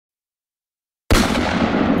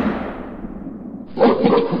Hey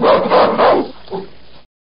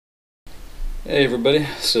everybody,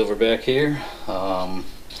 Silverback here.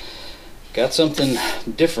 Got something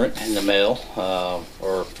different in the mail,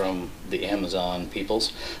 or from the Amazon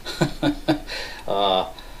peoples.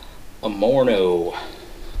 Amorno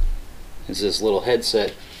is this little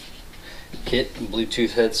headset kit,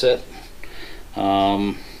 Bluetooth headset.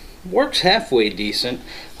 Works halfway decent.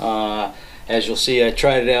 As you'll see, I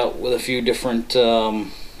tried it out with a few different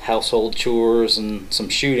household chores and some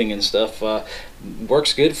shooting and stuff.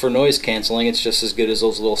 Works good for noise canceling. It's just as good as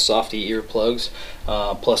those little softy earplugs.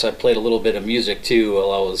 Plus I played a little bit of music too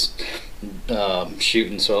while I was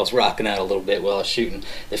shooting, so I was rocking out a little bit while I was shooting.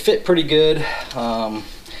 They fit pretty good.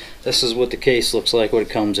 This is what the case looks like, what it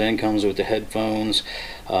comes in. Comes with the headphones.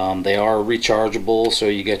 They are rechargeable, so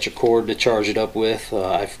you get your cord to charge it up with.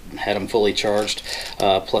 I've had them fully charged,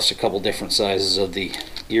 plus a couple different sizes of the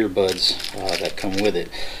earbuds that come with it.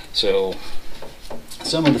 So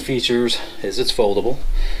some of the features is it's foldable.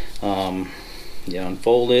 You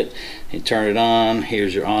unfold it, you turn it on.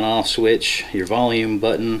 Here's your on-off switch, your volume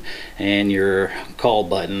button, and your call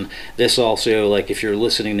button. This also, like if you're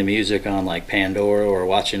listening to music on like Pandora or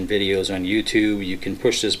watching videos on YouTube, you can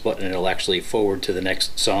push this button and it'll actually forward to the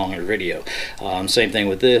next song or video. Same thing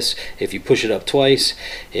with this. If you push it up twice,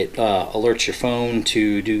 it alerts your phone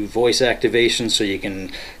to do voice activation, so you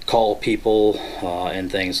can call people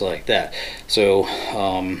and things like that. So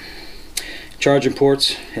charging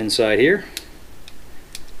ports inside here.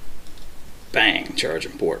 Bang,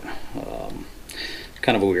 charging port.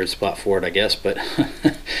 Kind of a weird spot for it, I guess, but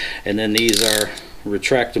and then these are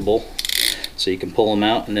retractable, so you can pull them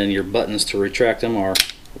out, and then your buttons to retract them are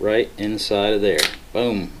right inside of there.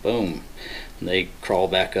 Boom, boom, and they crawl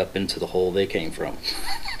back up into the hole they came from.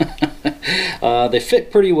 They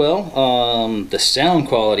fit pretty well. The sound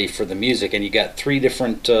quality for the music, and you got three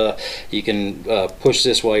different, you can push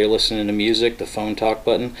this while you're listening to music, the phone talk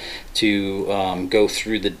button, to go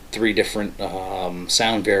through the three different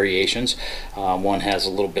sound variations. One has a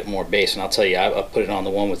little bit more bass, and I'll tell you, I put it on the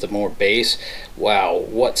one with the more bass. Wow,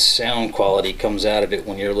 what sound quality comes out of it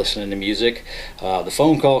when you're listening to music. The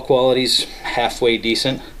phone call quality's halfway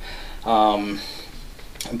decent.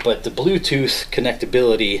 But the Bluetooth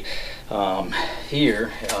connectability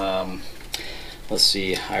here, let's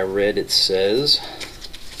see, I read it says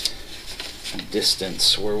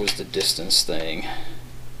distance. Where was the distance thing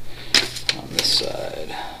on this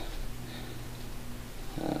side?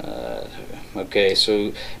 Okay,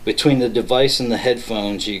 so between the device and the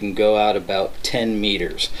headphones you can go out about 10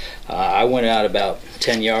 meters. I went out about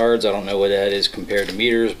 10 yards. I don't know what that is compared to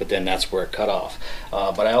meters, but then that's where it cut off.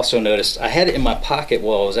 But I also noticed I had it in my pocket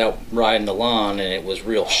while I was out riding the lawn, and it was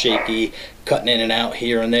real shaky, cutting in and out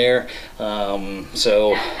here and there.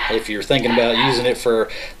 So if you're thinking about using it for,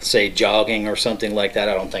 say, jogging or something like that,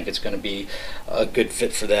 I don't think it's going to be a good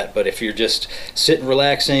fit for that. But if you're just sitting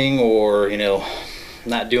relaxing, or you know,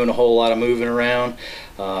 not doing a whole lot of moving around,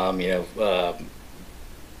 you know,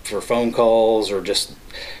 for phone calls or just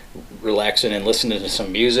relaxing and listening to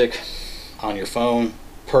some music on your phone,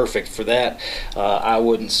 perfect for that. I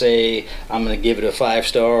wouldn't say I'm going to give it a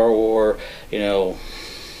 5-star, or you know,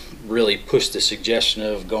 really push the suggestion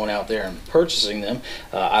of going out there and purchasing them.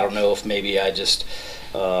 I don't know if maybe I just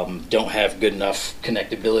don't have good enough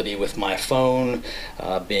connectability with my phone,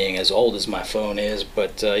 being as old as my phone is.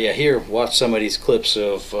 But yeah, here, watch some of these clips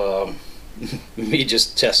of me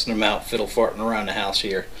just testing them out, fiddle farting around the house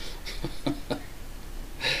here.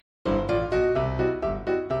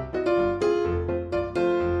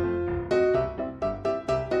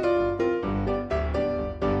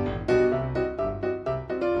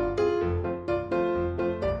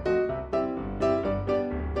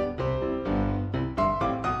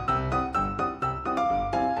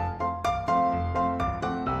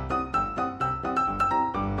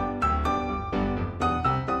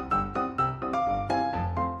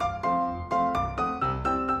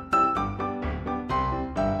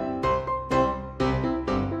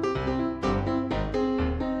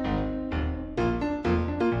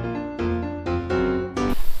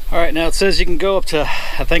 Alright, now it says you can go up to,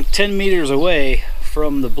 I think, 10 meters away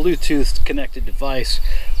from the Bluetooth connected device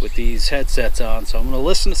with these headsets on. So I'm going to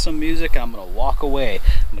listen to some music, I'm going to walk away.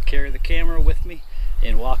 I'm going to carry the camera with me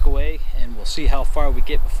and walk away, and we'll see how far we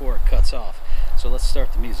get before it cuts off. So let's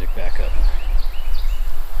start the music back up.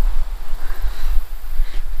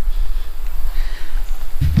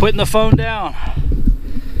 Putting the phone down.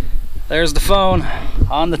 There's the phone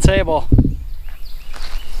on the table.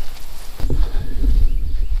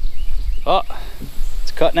 Oh,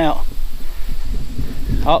 it's cutting out.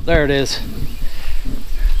 Oh, there it is.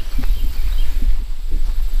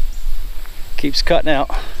 Keeps cutting out.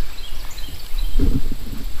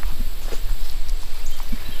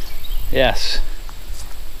 Yes.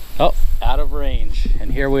 Oh, out of range.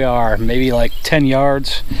 And here we are, maybe like 10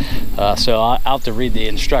 yards. So I'll have to read the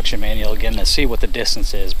instruction manual again to see what the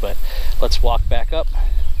distance is, but let's walk back up,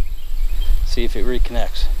 see if it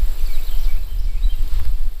reconnects.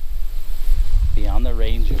 Beyond the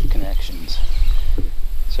range of connections.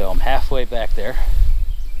 So I'm halfway back there,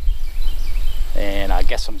 and I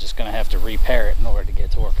guess I'm just gonna have to repair it in order to get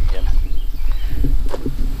it to work again.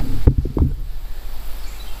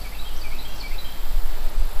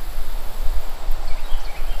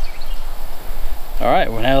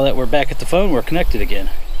 Alright, well, now that we're back at the phone, we're connected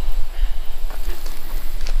again.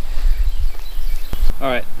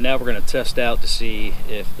 Alright, now we're going to test out to see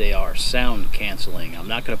if they are sound canceling. I'm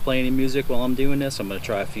not going to play any music while I'm doing this. I'm going to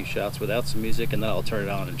try a few shots without some music, and then I'll turn it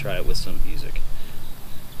on and try it with some music.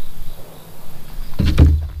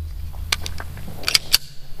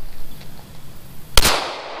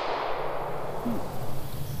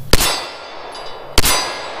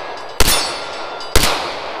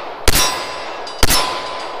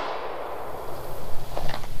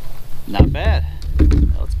 Not bad.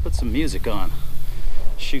 Now let's put some music on.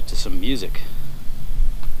 Shoot to some music.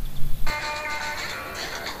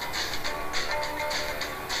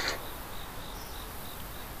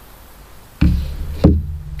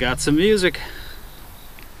 Got some music.